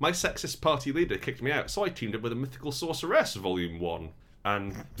Sexiled. My sexist party leader kicked me out, so I teamed up with a mythical sorceress, Volume 1,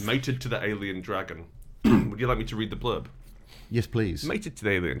 and Mated to the Alien Dragon. Would you like me to read the blurb? yes, please. Mated to the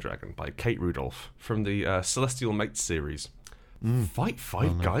Alien Dragon by Kate Rudolph from the Celestial Mates series. Fight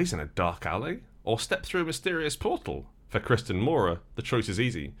five guys in a dark alley? Or step through a mysterious portal? For Kristen Mora, the choice is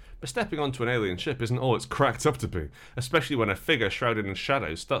easy, but stepping onto an alien ship isn't all it's cracked up to be, especially when a figure shrouded in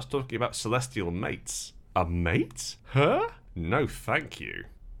shadows starts talking about celestial mates. A mate? Her? No, thank you.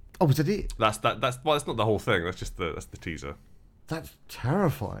 Oh, was that it? That's that's not the whole thing. That's the teaser. That's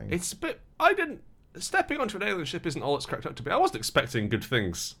terrifying. It's a bit. Stepping onto an alien ship isn't all it's cracked up to be. I wasn't expecting good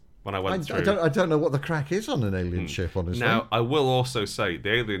things when I went through. I don't know what the crack is on an alien ship, honestly. Now, I will also say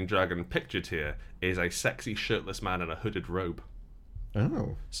the alien dragon pictured here is a sexy shirtless man in a hooded robe.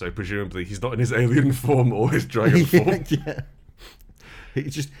 Oh. So presumably he's not in his alien form or his dragon form. Yeah.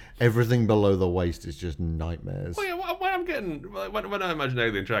 It's just everything below the waist is just nightmares. Well, yeah, when I imagine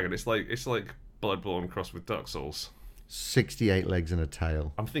alien dragon, it's like Bloodborne crossed with Dark Souls. 68 legs and a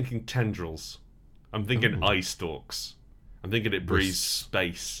tail. I'm thinking tendrils. I'm thinking eye stalks. I'm thinking it breathes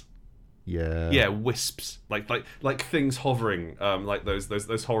space. Yeah. Yeah, wisps, like things hovering, like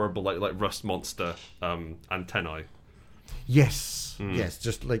those horrible like rust monster antennae. Yes. Yes,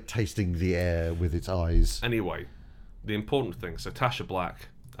 just like tasting the air with its eyes. Anyway, the important thing. So Tasha Black,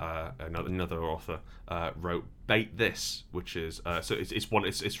 another author, wrote "Bait This," which is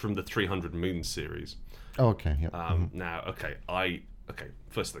it's from the 300 Moons series. Oh, okay. Yeah. Now,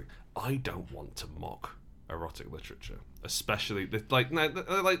 firstly, I don't want to mock erotic literature, especially there's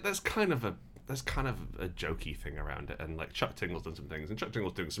kind of a jokey thing around it, and like Chuck Tingle's done some things, and Chuck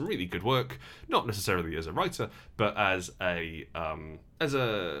Tingle's doing some really good work, not necessarily as a writer, but as a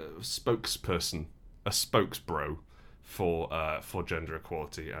spokesperson, a spokesbro for gender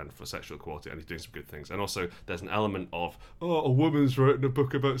equality and for sexual equality, and he's doing some good things. And also, there's an element of a woman's writing a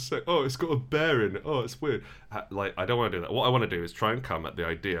book about sex. Oh, it's got a bear in it. Oh, it's weird. I don't want to do that. What I want to do is try and come at the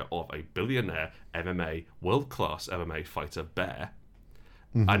idea of a billionaire MMA, world-class MMA fighter bear,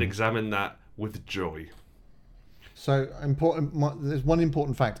 and examine that with joy. So there's one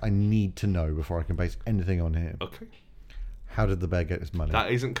important fact I need to know before I can base anything on here. Okay. How did the bear get his money?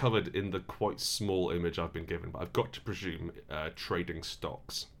 That isn't covered in the quite small image I've been given, but I've got to presume trading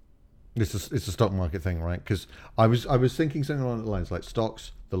stocks. It's a stock market thing, right? Because I was thinking something along the lines like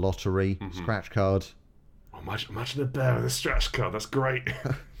stocks, the lottery, scratch card. Oh, imagine a bear with a scratch card. That's great.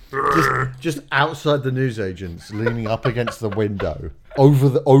 just outside the newsagents, leaning up against the window, over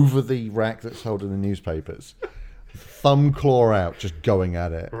the rack that's holding the newspapers, thumb claw out, just going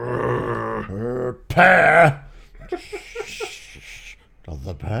at it. Pair.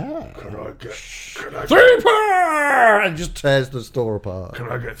 The pair. Can I get 3 pair, and just tears the store apart. Can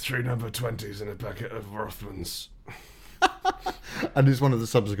I get 3 number 20s and a packet of Rothmans? And it's one of the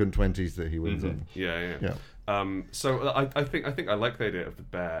subsequent 20s that he wins on. Yeah. So I think I like the idea of the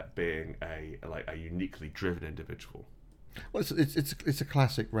bear being a uniquely driven individual. Well, it's a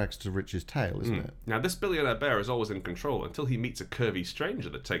classic rags to riches tale, isn't it? Now, this billionaire bear is always in control until he meets a curvy stranger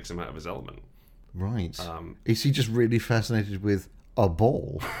that takes him out of his element. Right. Is he just really fascinated with a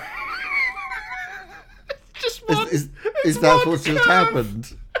ball? Just one. Is that what just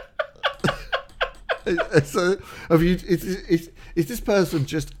happened? So, is this person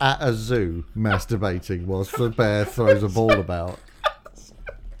just at a zoo masturbating whilst the bear throws a ball about?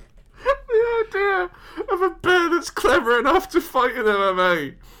 The idea of a bear that's clever enough to fight in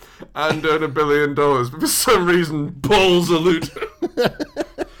MMA and earn $1 billion, but for some reason balls elude him.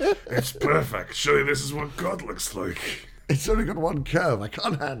 It's perfect. Surely this is what God looks like. It's only got one curve. I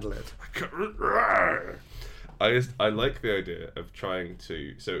can't handle it. I like the idea of trying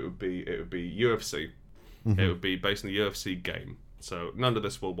to. So it would be UFC. It would be based on the UFC game. So none of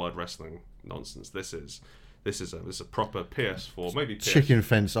this worldwide wrestling nonsense. This is a proper PS4, maybe PS4. Chicken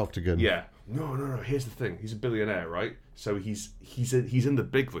fence octagon. Yeah. No. Here's the thing. He's a billionaire, right? So he's in the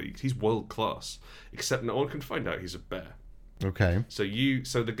big leagues. He's world class. Except no one can find out he's a bear. Okay. So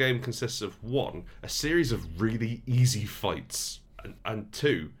the game consists of 1, a series of really easy fights, and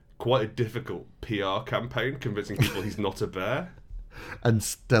 2, quite a difficult PR campaign convincing people he's not a bear. And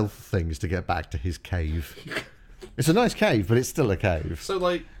stealth things to get back to his cave. It's a nice cave, but it's still a cave. So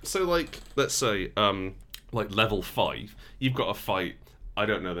let's say like level 5, you've got to fight, I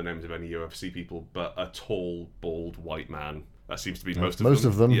don't know the names of any UFC people, but a tall, bald white man. That seems to be most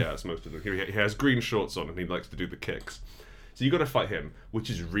of them. Yeah, that's most of them. He has green shorts on and he likes to do the kicks. So you got to fight him, which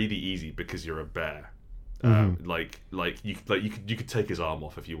is really easy because you're a bear. You could take his arm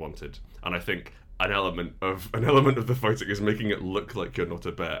off if you wanted, and I think an element of the fighting is making it look like you're not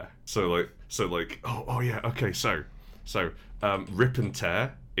a bear. So So rip and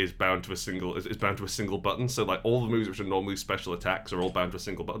tear is bound to a single button. So like all the moves which are normally special attacks are all bound to a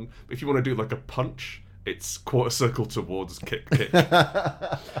single button. But if you want to do like a punch, it's quarter circle towards kick.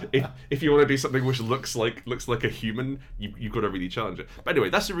 if you want to do something which looks like a human, you've got to really challenge it. But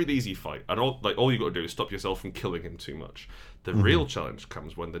anyway, that's a really easy fight, and all you got to do is stop yourself from killing him too much. The real challenge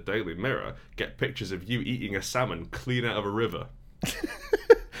comes when the Daily Mirror get pictures of you eating a salmon clean out of a river.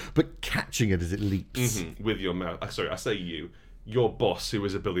 But catching it as it leaps with your mouth. Sorry, I say you. Your boss, who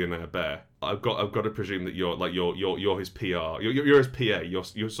is a billionaire bear. I've got to presume that you're his PR. You're his PA.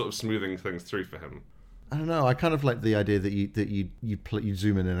 You're sort of smoothing things through for him. I don't know. I kind of like the idea that you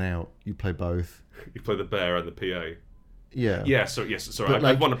zoom in and out. You play both. You play the bear and the PA. Yeah. Yeah. Sorry.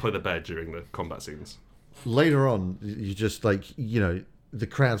 I want to play the bear during the combat scenes. Later on, you just the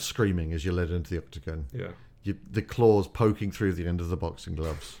crowd screaming as you're led into the octagon. Yeah. The claws poking through the end of the boxing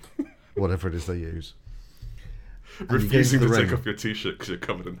gloves, whatever it is they use. Refusing to take off your t-shirt because you're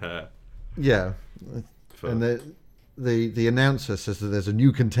covered in hair. Yeah. And the announcer says that there's a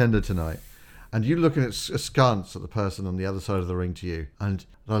new contender tonight. And you're looking askance at the person on the other side of the ring to you. And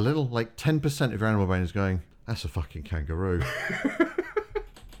a little, 10% of your animal brain is going, that's a fucking kangaroo.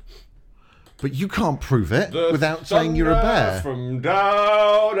 But you can't prove it without saying you're a bear. From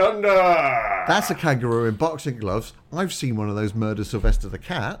down under. That's a kangaroo in boxing gloves. I've seen one of those murder Sylvester the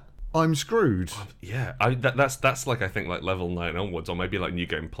cat. I'm screwed. Yeah, that's I think level 9 onwards, or maybe New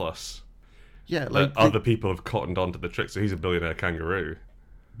Game Plus. Yeah, other people have cottoned onto the trick, so he's a billionaire kangaroo.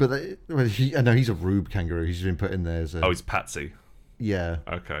 But I know he's a rube kangaroo. He's been put in there as a... Oh, he's Patsy. Yeah.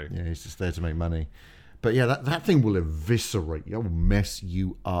 Okay. Yeah, he's just there to make money. But yeah, that thing will eviscerate you. It will mess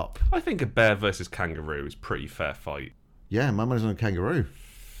you up. I think a bear versus kangaroo is a pretty fair fight. Yeah, my money's on a kangaroo.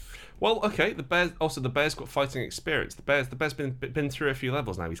 Well, okay. The bear's got fighting experience. The bear's been through a few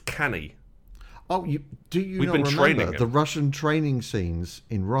levels now. He's canny. Oh, We've not been remember training the him. Russian training scenes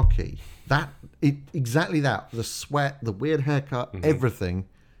in Rocky? Exactly that. The sweat, the weird haircut, everything,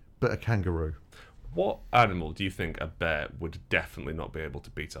 but a kangaroo. What animal do you think a bear would definitely not be able to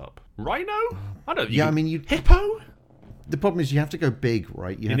beat up? Rhino? I don't know. Yeah, I mean, hippo? The problem is you have to go big,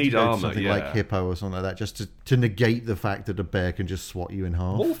 right? You have need to go to armor, something like hippo or something like that, just to negate the fact that a bear can just swat you in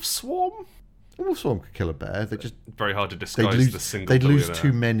half. Wolf swarm? A wolf swarm could kill a bear. They just Very hard to disguise the single they'd lose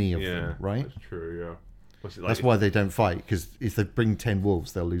billionaire. too many of them, right? That's true, yeah. What's it like? That's why they don't fight, because if they bring 10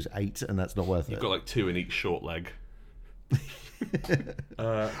 wolves, they'll lose 8, and that's not worth it. You've got 2 in each short leg.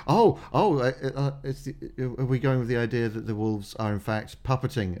 Are we going with the idea that the wolves are in fact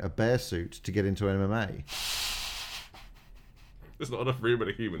puppeting a bear suit to get into MMA? There's not enough room in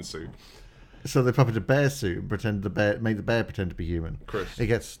a human suit. So they puppet a bear suit and make the bear pretend to be human. Chris, It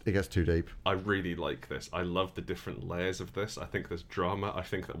gets too deep. I really like this. I love the different layers of this. I think there's drama. I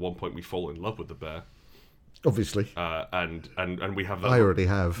think at one point we fall in love with the bear. Obviously. And we have that. I already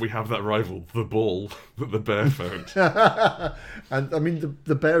have. We have that rival, the ball that the bear found. And I mean,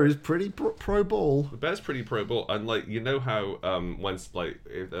 the bear is pretty pro ball. The bear's pretty pro ball, and how when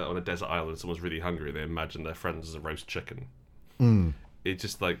if, on a desert island someone's really hungry, they imagine their friends as a roast chicken. It's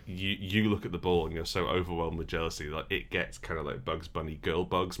just you look at the ball and you're so overwhelmed with jealousy, it gets kind of like Bugs Bunny girl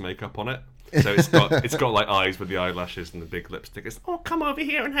bugs makeup on it. So it's got eyes with the eyelashes and the big lipstick. It's come over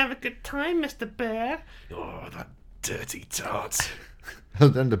here and have a good time, Mr. Bear. Oh, that dirty tart.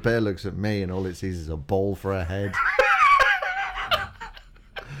 And then the bear looks at me and all it sees is a ball for a head.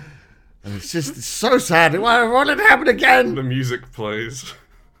 And it's so sad. Why won't it happen again? The music plays.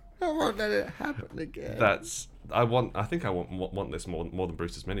 I won't let it happen again. I think I want this more than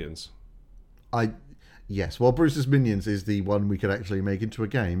Brewster's Minions. Yes, well, Brewster's Minions is the one we could actually make into a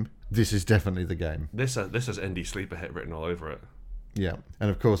game. This is definitely the game. This has Indie Sleeper Hit written all over it. Yeah, and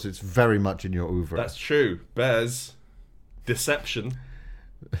of course it's very much in your oeuvre. That's true. Bears. Deception.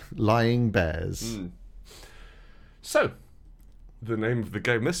 Lying bears. So, the name of the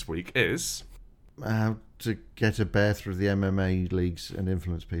game this week is... How to get a bear through the MMA leagues and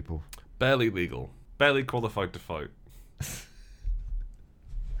influence people. Barely legal. Barely qualified to fight.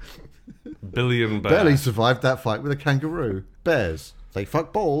 Billion bear. Barely survived that fight with a kangaroo. Bears. They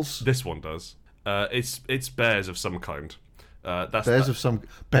fuck balls. This one does. It's bears of some kind. Bears of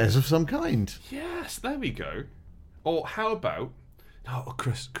some kind. Yes, there we go. Or how about... Oh,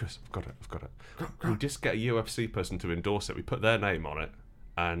 Chris, I've got it. We just get a UFC person to endorse it. We put their name on it.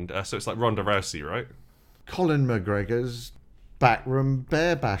 And so it's like Ronda Rousey, right? Colin McGregor's backroom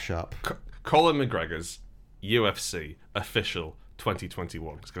bear bash up. Colin McGregor's UFC official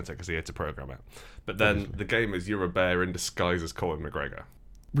 2021. It's going to take us a year to program it. But then the game is you're a bear in disguise as Colin McGregor.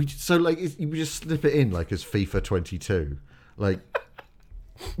 You just slip it in as FIFA 22.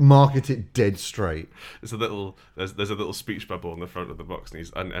 market it dead straight. There's a little speech bubble on the front of the box,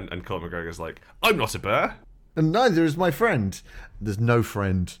 and Conor McGregor's like, "I'm not a bear." And neither is my friend. There's no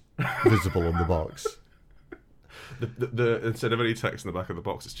friend visible on the box. The instead of any text in the back of the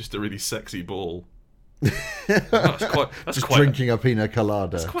box, it's just a really sexy ball. That's Just quite drinking a pina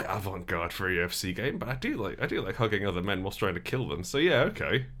colada. It's quite avant-garde for a UFC game, but I do like hugging other men whilst trying to kill them. So yeah,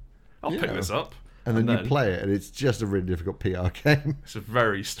 okay, I'll pick this up. And then you play it, and it's just a really difficult PR game. It's a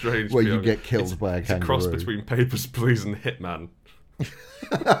very strange where PR. you get killed by a kangaroo. It's a cross between Papers, Please and Hitman.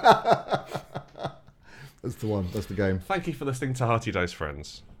 That's the one. That's the game. Thank you for listening to Hearty Dice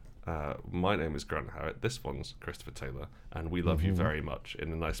Friends. My name is Grant Harrett. This one's Christopher Taylor, and we love you very much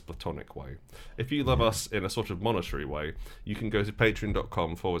in a nice platonic way. If you love us in a sort of monetary way, you can go to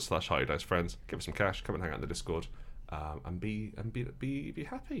patreon.com/Hearty Dice Friends, give us some cash, come and hang out in the Discord, and be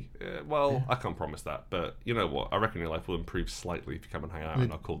happy. I can't promise that, but you know what? I reckon your life will improve slightly if you come and hang out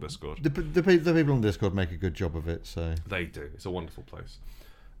in our cool Discord. The people on Discord make a good job of it, so they do. It's a wonderful place.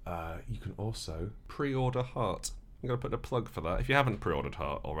 You can also pre-order Heart. I'm going to put a plug for that. If you haven't pre-ordered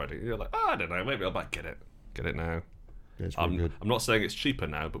Heart already, you're like, I don't know, maybe I'll get it. Get it now. Yeah, it's really good. I'm not saying it's cheaper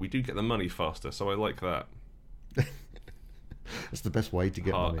now, but we do get the money faster, so I like that. It's the best way to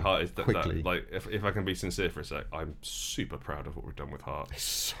get money. Heart is quickly. Like, if I can be sincere for a sec, I'm super proud of what we've done with Heart. It's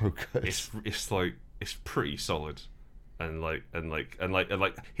so good. It's pretty solid. And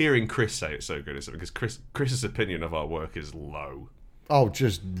hearing Chris say it's so good is because Chris's opinion of our work is low. Oh,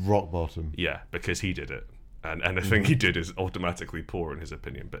 just rock bottom. Yeah, because he did it. And anything he did is automatically poor in his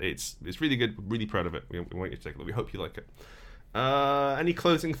opinion. But it's really good. Really proud of it. We want you to take a look. We hope you like it. Any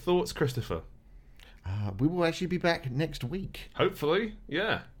closing thoughts, Christopher? We will actually be back next week. Hopefully,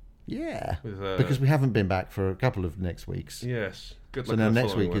 yeah. Yeah. Because we haven't been back for a couple of next weeks. Yes. Good luck. So now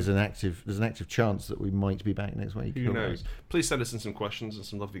next week is there's an active chance that we might be back next week. Who knows? Please send us in some questions and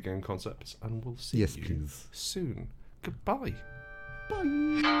some lovely game concepts, and we'll see you please. soon. Goodbye. Bye.